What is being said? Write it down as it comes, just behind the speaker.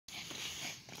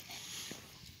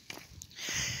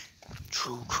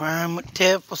True crime with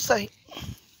terrible sight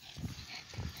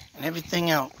and everything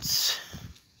else.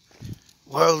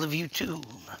 World of YouTube.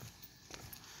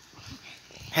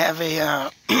 Have a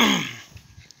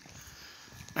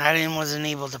I wasn't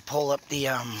able to pull up the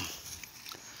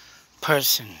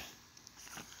person,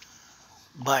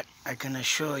 but I can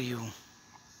assure you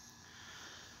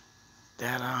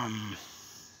that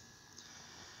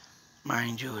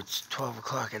mind you, it's 12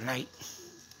 o'clock at night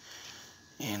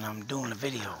and I'm doing a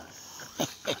video.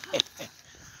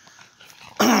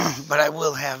 But I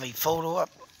will have a photo up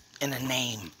and a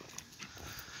name.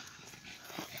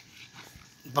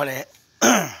 But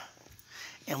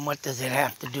and what does it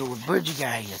have to do with Bridge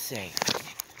Guy, you say?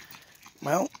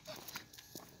 Well,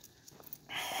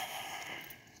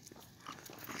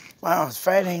 wow, it's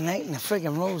Friday night and the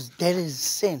friggin' road's dead as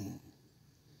sin.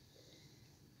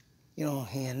 You don't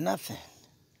hear nothing.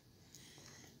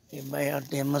 Everybody out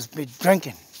there must be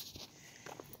drinking.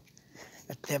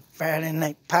 Got that Friday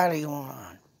night party going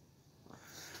on.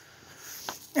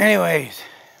 Anyways,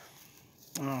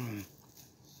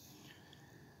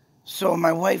 so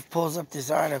my wife pulls up this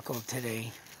article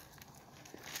today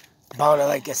about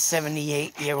like a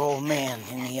 78-year-old man,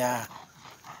 and he,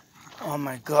 oh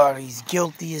my God, he's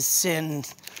guilty as sin.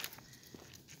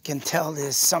 You can tell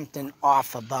there's something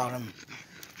off about him,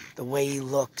 the way he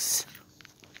looks.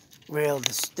 Real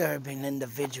disturbing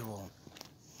individual.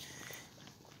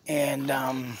 And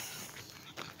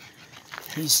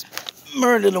he's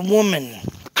murdered a woman,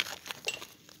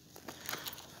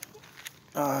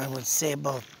 I would say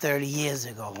about 30 years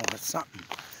ago or something.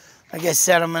 Like I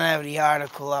said, I'm going to have the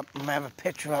article up, I'm going to have a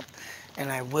picture up, and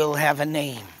I will have a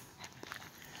name.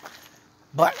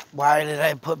 But why did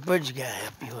I put Bridge Guy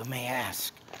up, you may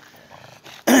ask?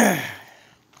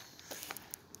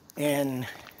 And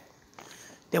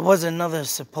there was another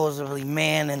supposedly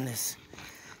man in this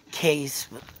case,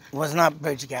 but it was not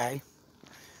Bridge Guy.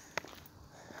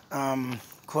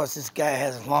 Of course, this guy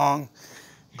has long,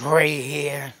 gray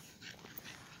hair,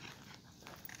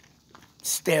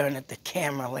 staring at the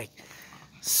camera like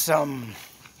some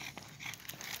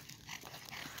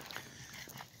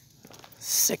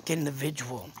sick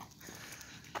individual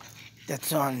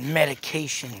that's on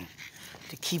medication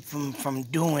to keep him from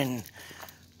doing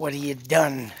what he had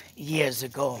done years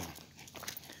ago.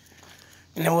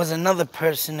 And there was another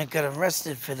person that got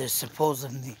arrested for this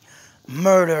supposedly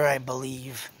murder, I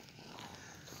believe.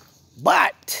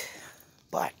 But,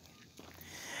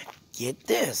 get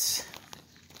this.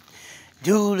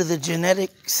 Due to the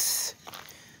genetics,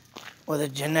 or the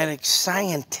genetic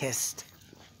scientist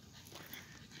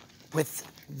with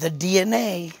the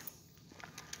DNA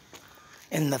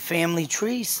and the family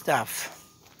tree stuff,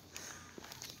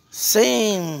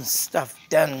 same stuff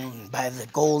done by the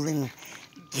Golden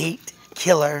Gate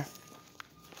Killer,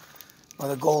 or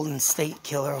the Golden State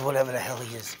Killer, or whatever the hell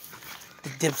he is. The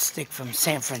dipstick from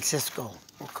San Francisco,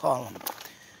 we'll call him.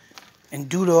 And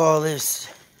due to all this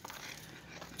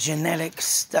genetic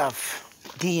stuff,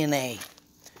 DNA,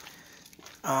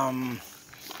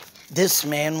 this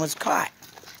man was caught.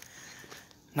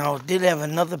 Now, it did have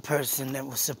another person that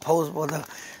was supposed, well,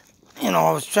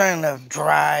 I was trying to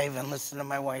drive and listen to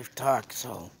my wife talk,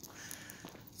 so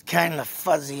it's kind of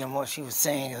fuzzy on what she was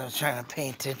saying, because I was trying to pay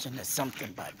attention to something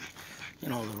about, the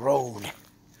road.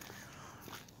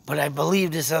 But I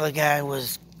believe this other guy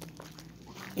was,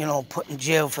 put in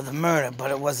jail for the murder,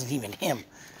 but it wasn't even him.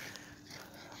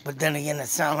 But then again, it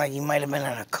sounded like he might have been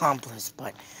an accomplice,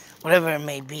 but whatever it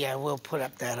may be, I will put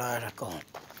up that article.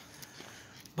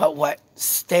 But what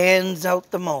stands out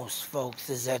the most, folks,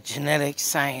 is that genetic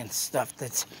science stuff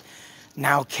that's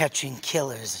now catching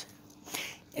killers.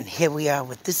 And here we are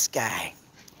with this guy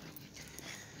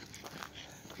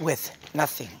with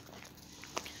nothing.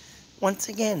 Once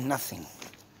again, nothing.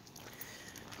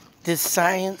 This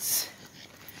science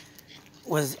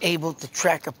was able to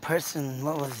track a person,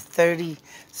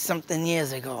 30-something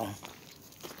years ago.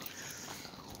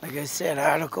 Like I said,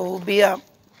 article will be up,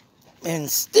 and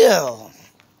still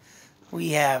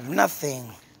we have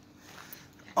nothing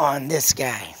on this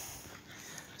guy.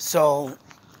 So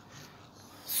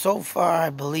far I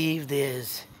believe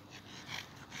there's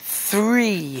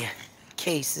 3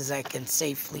 cases I can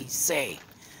safely say.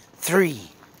 3.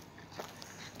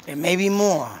 There may be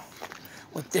more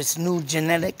with this new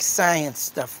genetic science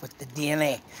stuff with the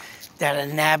DNA that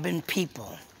are nabbing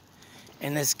people.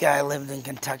 And this guy lived in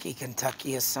Kentucky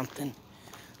or something.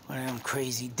 One of them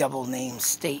crazy double name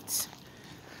states.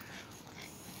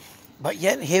 But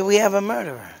yet, here we have a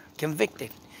murderer,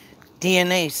 convicted.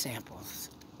 DNA samples.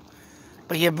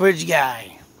 But your Bridge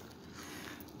Guy.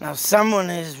 Now, someone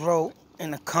has wrote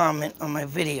in a comment on my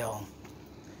video,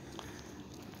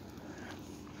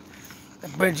 The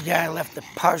bridge guy left a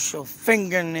partial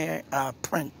fingernail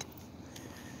print.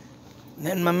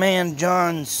 Then my man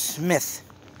John Smith.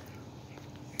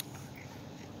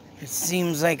 It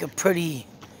seems like a pretty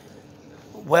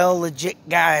well legit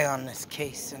guy on this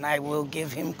case, and I will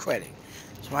give him credit.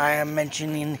 That's why I'm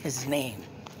mentioning his name.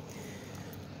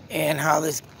 And how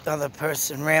this other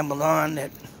person rambled on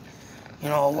that, you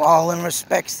know, all in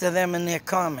respects to them and their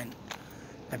comment.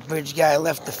 The bridge guy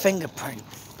left a fingerprint.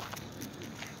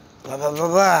 Blah, blah, blah,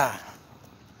 blah.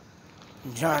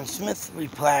 John Smith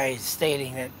replied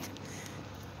stating that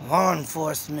law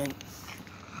enforcement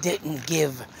didn't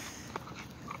give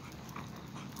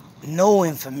no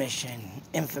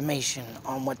information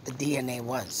on what the DNA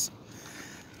was.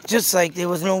 Just like there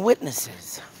was no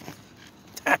witnesses.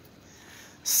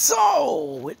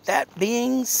 So, with that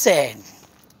being said,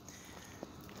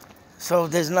 so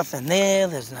there's nothing there,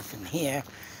 there's nothing here.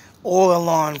 Or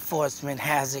law enforcement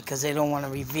has it because they don't want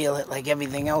to reveal it like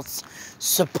everything else,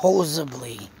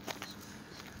 supposedly.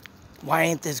 Why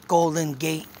ain't this Golden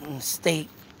Gate and State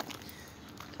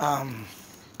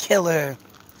killer,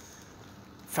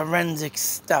 forensic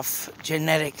stuff,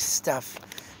 genetic stuff,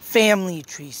 family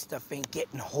tree stuff ain't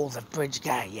getting a hold of Bridge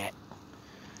Guy yet?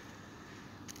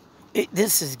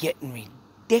 This is getting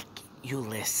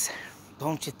ridiculous,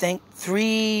 don't you think?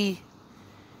 3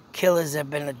 killers have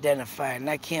been identified, and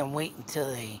I can't wait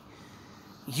until they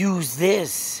use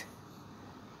this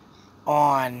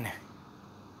on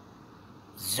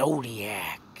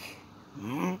Zodiac.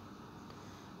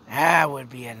 That would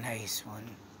be a nice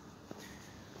one.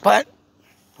 But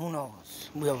who knows?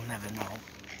 We'll never know.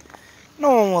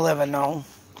 No one will ever know.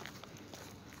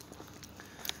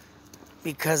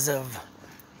 Because of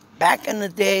back in the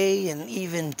day and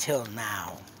even till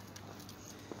now,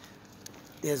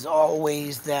 there's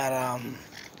always that,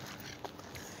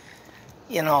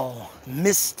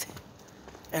 missed.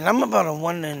 And I'm about to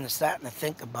wonder and starting to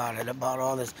think about it, about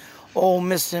all this old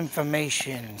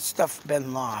misinformation, stuff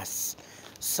been lost,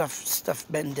 stuff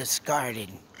been discarded.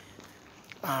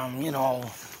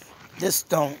 This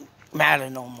don't matter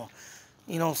no more.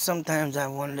 Sometimes I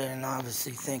wonder and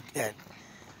obviously think that,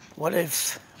 what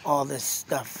if all this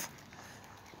stuff,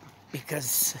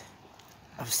 because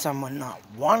of someone not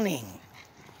wanting,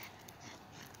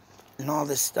 and all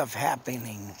this stuff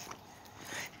happening,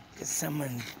 because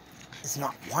someone is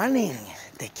not wanting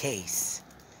the case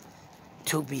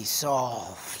to be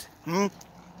solved?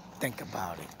 Think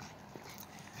about it.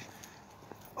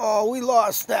 Oh, we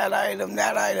lost that item,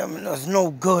 and it was no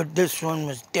good. This one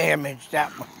was damaged,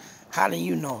 that one. How do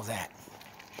you know that?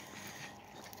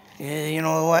 Yeah, you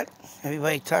know what?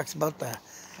 Everybody talks about the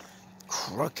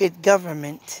crooked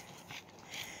government.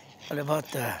 What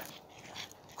about the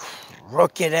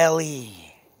crooked LE?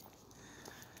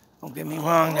 Don't get me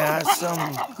wrong, there are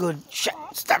some good...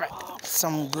 Stop it!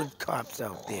 Some good cops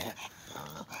out there.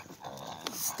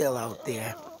 Still out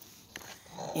there.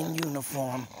 In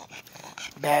uniform.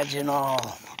 Badge and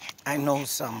all. I know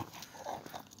some.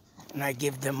 And I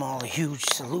give them all a huge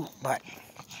salute, but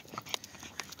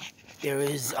there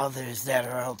is others that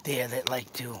are out there that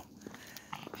like to,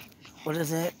 what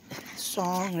is that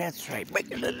song? That's right,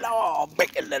 breaking the law,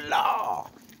 breaking the law.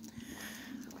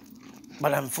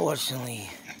 But unfortunately,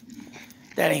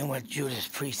 that ain't what Judas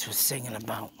Priest was singing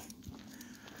about.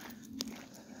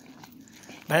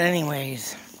 But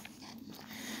anyways,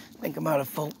 think about it,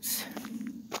 folks.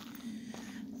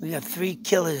 We got 3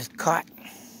 killers caught.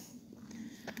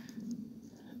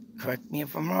 Correct me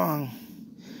if I'm wrong.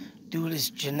 Do this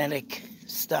genetic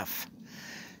stuff.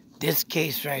 This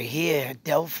case right here,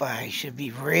 Delphi, should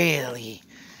be really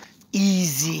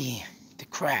easy to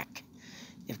crack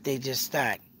if they just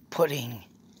start putting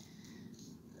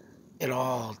it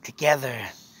all together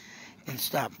and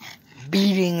stop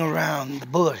beating around the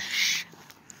bush.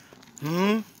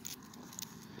 Yeah,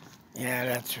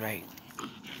 that's right.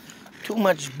 Too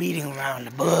much beating around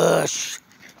the bush.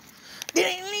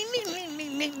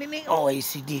 Oh,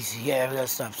 AC/DC. Yeah, we gotta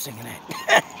stop singing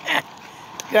that.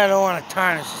 I don't want to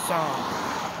tarnish the song.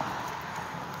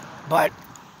 But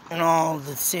in all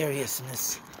the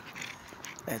seriousness,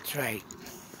 that's right.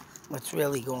 What's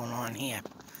really going on here?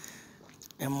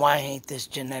 And why ain't this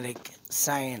genetic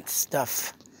science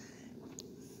stuff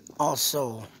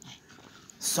also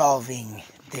solving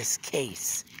this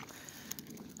case?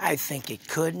 I think it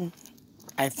could.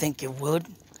 I think it would.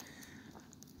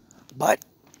 But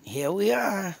here we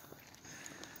are.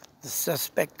 The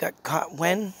suspect got caught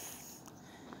when?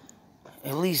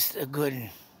 At least a good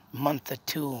month or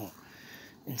 2,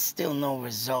 and still no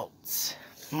results.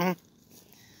 Yeah,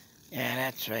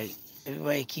 that's right.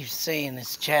 Everybody keeps saying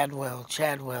it's Chadwell.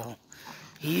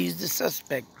 He's the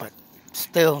suspect, but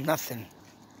Still nothing.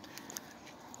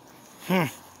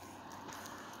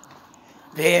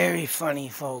 Very funny,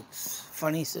 folks.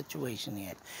 Funny situation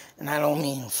here. And I don't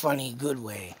mean funny good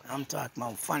way. I'm talking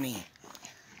about funny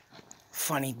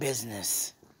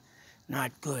business.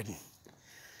 Not good.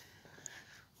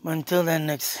 But until then,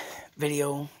 next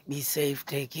video, be safe,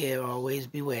 take care, always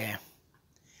beware.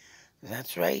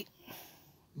 That's right.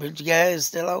 Bridge guy is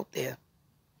still out there.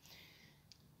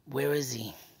 Where is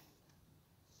he?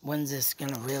 When's this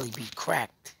gonna really be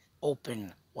cracked?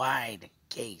 Open, wide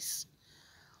case.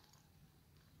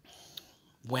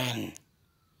 When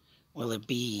will it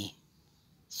be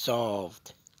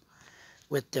solved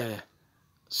with the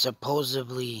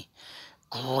supposedly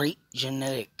great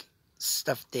genetic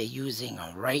stuff they're using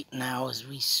right now as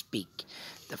we speak?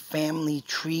 The family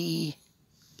tree.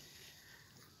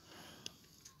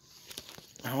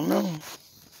 I don't know.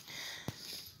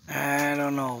 I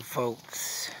don't know,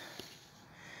 folks.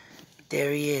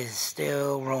 There he is,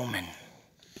 still roaming.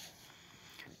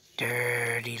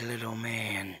 Dirty little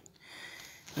man.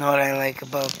 You know what I like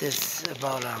about this,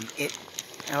 about it?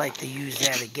 I like to use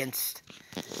that against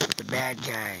the bad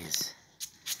guys.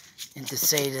 And to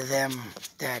say to them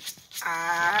that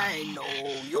I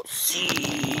know your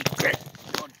secret.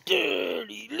 Your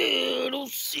dirty little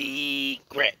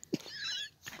secret.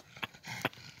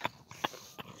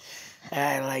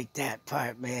 I like that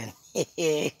part, man.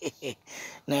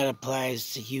 That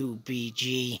applies to you,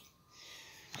 BG.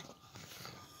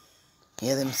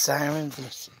 Hear them sirens?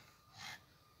 Listen.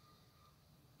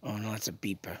 Oh, no, it's a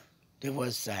beeper. There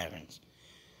was sirens.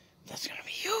 That's gonna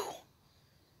be you.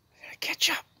 I'm gonna catch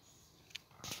up.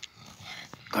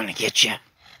 Gonna get ya.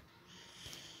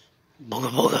 Booga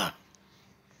booga.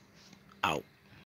 Out.